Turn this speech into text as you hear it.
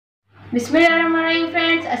बिस्मिल्लाहिर्रहमानिर्रहीम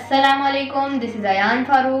फ्रेंड्स, अस्सलाम वालेकुम। This is Ayan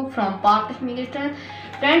Farooq from पाक कश्मीर किचन।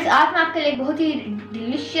 फ्रेंड्स, आज मैं आपके लिए बहुत ही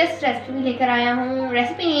डिलीशियस रेसिपी लेकर आया हूँ।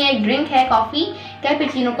 रेसिपी नहीं है, एक ड्रिंक है, कॉफ़ी,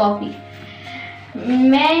 कैपेचिनो कॉफ़ी।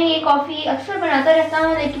 मैं ये कॉफ़ी अक्सर बनाता रहता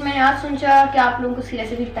हूँ, लेकिन मैंने आज सोचा कि आप लोगों को इसकी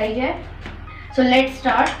रेसिपी बताई जाए। So let's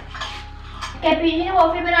start. Cappuccino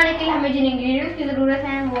coffee बनाने के लिए हमें जिन इंग्रेडिएंट्स की ज़रूरत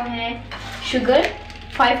है वो है sugar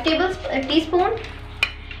 5 teaspoon,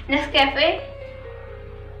 Nescafe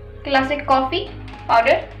classic coffee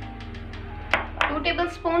powder 2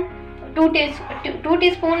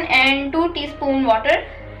 teaspoon and 2 teaspoon water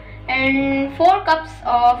and 4 cups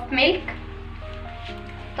of milk।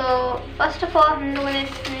 तो फर्स्ट ऑफ ऑल हम लोगों ने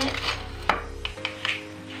इसमें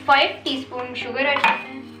 5 टीस्पून शुगर ऐड करते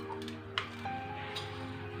हैं।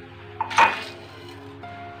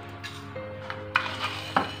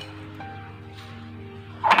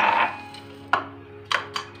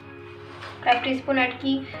 हाफ टीस्पून ऐड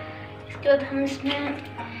की। इसके बाद हम इसमें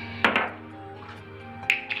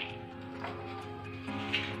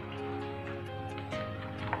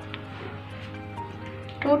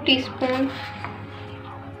टू टीस्पून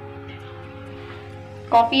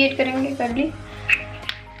कॉफी ऐड करेंगे कर ली।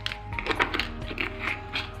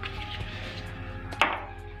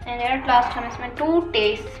 एंड एट लास्ट हम इसमें 2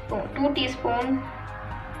 टीस्पून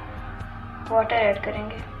वाटर ऐड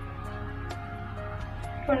करेंगे।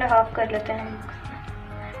 2.5 कर लेते हैं हम,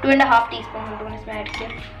 2.5 टीस्पून हम लोगों ने इसमें ऐड किया।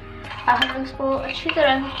 अब हम इसको अच्छी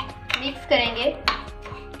तरह मिक्स करेंगे।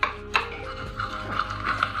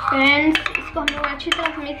 फ्रेंड्स, इसको हम लोग अच्छी तरह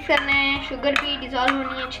से मिक्स करना है, शुगर भी डिज़ोल्व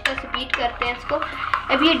होनी है, अच्छी तरह से बीट करते हैं इसको।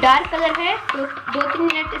 अब ये डार्क कलर है, तो 2-3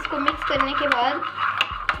 मिनट इसको मिक्स करने के बाद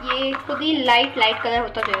ये खुद ही लाइट कलर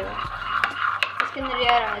होता जाएगा, इसके अंदर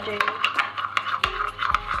लेयर आ जाएगी।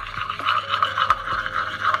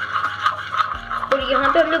 और यहाँ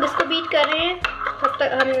पे हम लोग इसको बीट कर रहे हैं, तब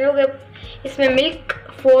तक हम लोग इसमें मिल्क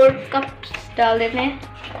 4 कप्स डाल देते हैं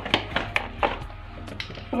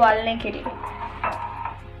उबालने के लिए।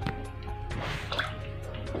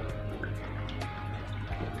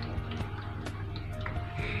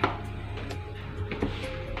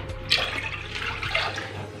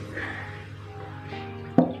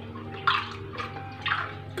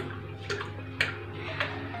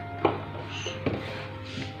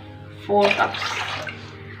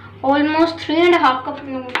 ऑलमोस्ट 3.5 कप हम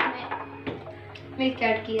लोगों ने मिल्क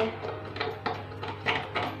ऐड किया है।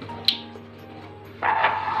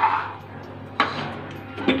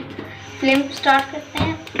 फ्लेम स्टार्ट करते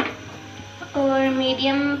हैं और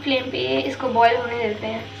मीडियम फ्लेम पे इसको बॉईल होने देते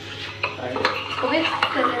हैं और इसको भी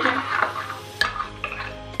कर लेते हैं।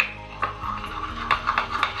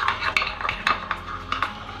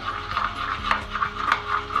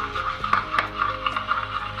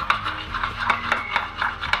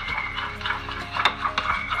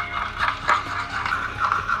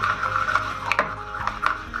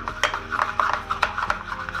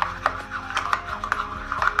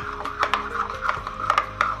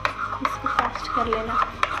 कर लेना,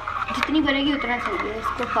 जितनी बनेगी उतना चाहिए,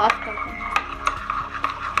 इसको फास्ट करते हैं।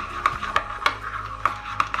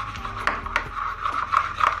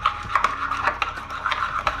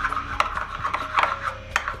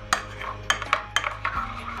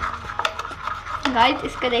 गाइस,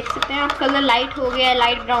 इसका देख सकते हैं आप, कलर लाइट हो गया,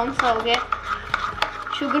 लाइट ब्राउन सा हो गया।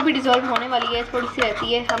 शुगर भी डिज़ोल्व होने वाली है, थोड़ी सी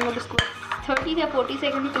रहती है। हम लोग इसको 30 या 40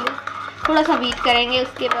 सेकंड के लिए थोड़ा सा बीट करेंगे।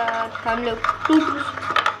 उसके बाद हम लोग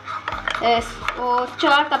वो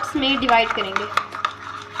 4 कप्स में डिवाइड करेंगे।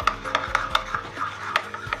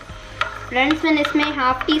 फ्रेंड्स, मैंने इसमें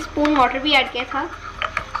हाफ टी स्पून वाटर भी ऐड किया था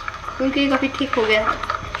क्योंकि काफ़ी थिक हो गया था,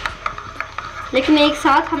 लेकिन एक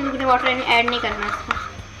साथ हम लोग ने वाटर ऐड नहीं करना इसमें।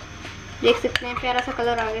 देख सकते हैं प्यारा सा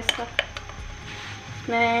कलर आ गया इसका।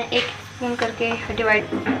 मैं 1 स्पून करके divide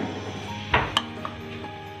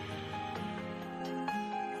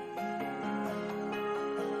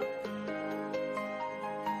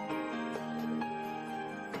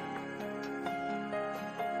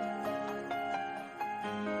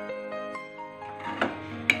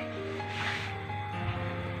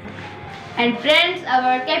And friends,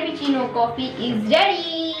 our cappuccino coffee is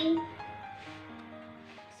ready.